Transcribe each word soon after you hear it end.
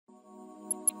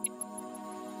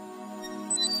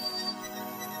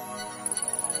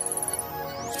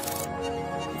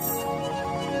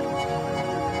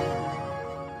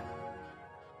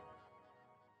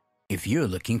If you're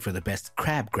looking for the best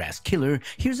Crabgrass Killer,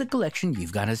 here's a collection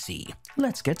you've gotta see.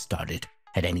 Let's get started.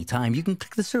 At any time, you can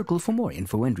click the circle for more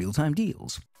info and real-time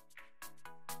deals.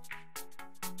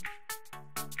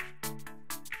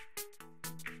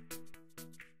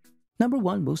 Number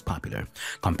 1 most popular.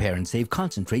 Compare and Save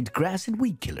Concentrate Grass and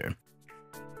Weed Killer.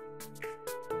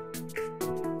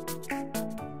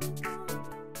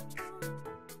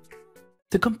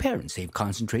 The Compare and Save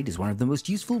Concentrate is one of the most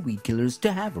useful weed killers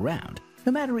to have around,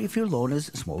 no matter if your lawn is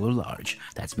small or large.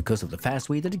 That's because of the fast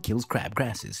way that it kills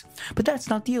crabgrasses. But that's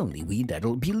not the only weed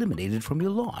that'll be eliminated from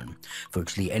your lawn.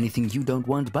 Virtually anything you don't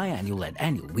want biannual and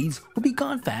annual weeds will be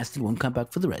gone fast and won't come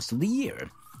back for the rest of the year.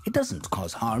 It doesn't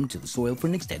cause harm to the soil for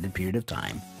an extended period of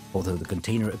time. Although the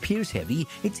container appears heavy,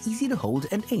 it's easy to hold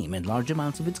and aim, and large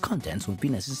amounts of its contents won't be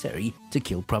necessary to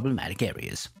kill problematic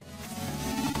areas.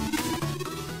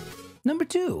 Number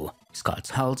 2. Scott's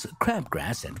Halt's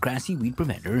Crabgrass and Grassy Weed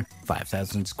Preventer,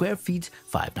 5,000 square feet,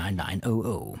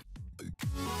 59900.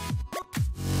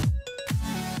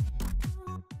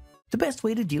 The best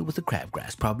way to deal with the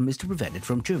crabgrass problem is to prevent it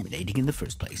from germinating in the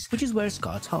first place, which is where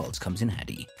Scott's Halt's comes in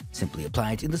handy. Simply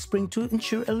apply it in the spring to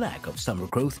ensure a lack of summer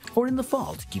growth, or in the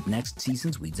fall to keep next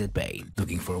season's weeds at bay.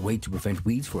 Looking for a way to prevent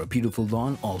weeds for a beautiful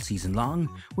lawn all season long?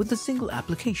 With a single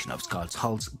application of Scott's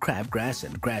Halt's Crabgrass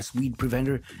and Grass Weed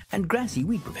Preventer and Grassy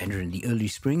Weed Preventer in the early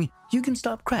spring, you can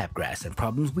stop crabgrass and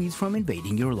problem weeds from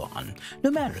invading your lawn.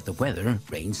 No matter the weather,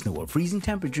 rain, snow, or freezing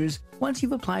temperatures, once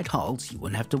you've applied Halt's, you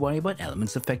won't have to worry about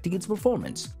elements affecting its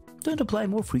performance. Don't apply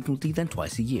more frequently than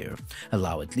twice a year.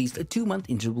 Allow at least a 2-month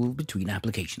interval between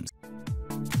applications.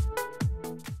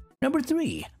 Number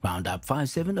 3. Roundup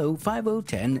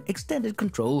 570-5010 Extended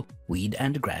Control Weed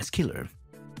and Grass Killer.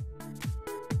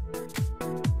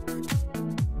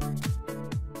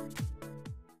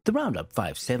 The Roundup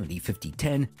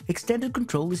 570-5010 Extended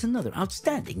Control is another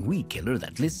outstanding weed killer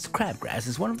that lists crabgrass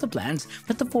as one of the plants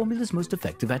that the formula is most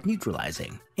effective at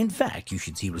neutralizing. In fact, you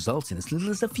should see results in as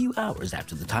little as a few hours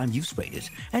after the time you've sprayed it.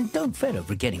 And don't fret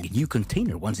over getting a new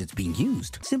container once it's being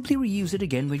used. Simply reuse it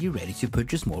again when you're ready to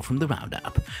purchase more from the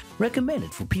Roundup.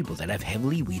 Recommended for people that have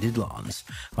heavily weeded lawns.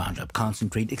 Roundup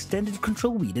Concentrate Extended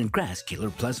Control Weed and Grass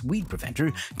Killer plus Weed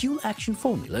Preventer dual action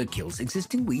formula kills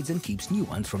existing weeds and keeps new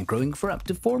ones from growing for up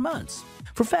to 4 months.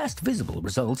 For fast, visible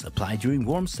results, apply during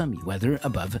warm, sunny weather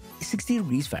above 60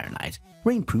 degrees Fahrenheit.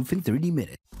 Rainproof in 30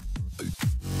 minutes.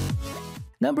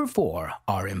 Number 4.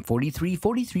 RM43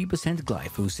 43%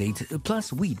 glyphosate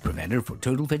plus Weed Preventer for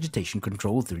total vegetation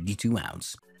control 32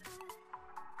 ounce.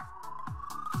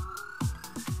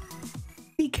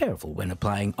 Be careful when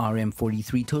applying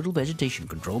RM43 Total Vegetation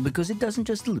Control because it doesn't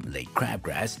just eliminate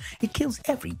crabgrass, it kills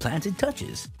every plant it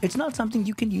touches. It's not something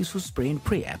you can use for spray and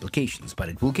pray applications, but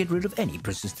it will get rid of any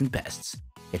persistent pests.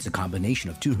 It's a combination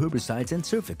of 2 herbicides and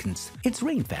surfactants. It's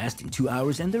rain fast in 2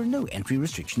 hours, and there are no entry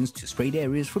restrictions to sprayed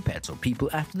areas for pets or people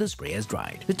after the spray has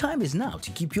dried. The time is now to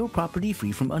keep your property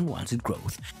free from unwanted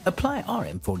growth. Apply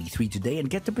RM43 today and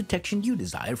get the protection you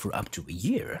desire for up to a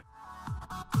year.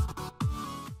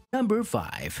 Number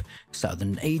 5.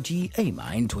 Southern AG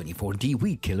Amine 24D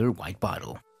Weed Killer White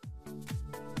Bottle.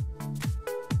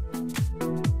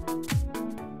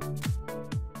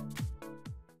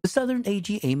 The Southern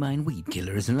AG Amine Weed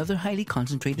Killer is another highly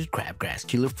concentrated crabgrass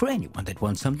killer for anyone that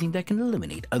wants something that can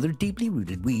eliminate other deeply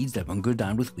rooted weeds that won't go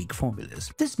down with weak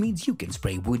formulas. This means you can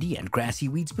spray woody and grassy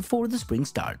weeds before the spring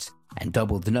starts, and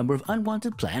double the number of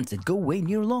unwanted plants that go away in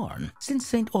your lawn. Since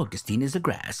St. Augustine is a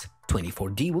grass,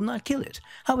 24D will not kill it.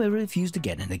 However, if used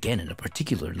again and again in a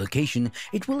particular location,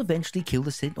 it will eventually kill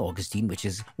the St. Augustine, which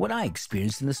is what I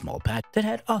experienced in a small patch that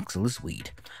had oxalis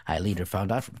weed. I later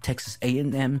found out from Texas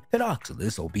A&M that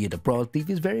oxalis, albeit a broadleaf,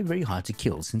 is very hard to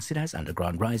kill since it has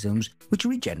underground rhizomes which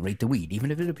regenerate the weed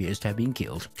even if it appears to have been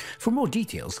killed. For more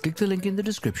details, click the link in the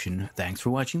description. Thanks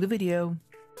for watching the video.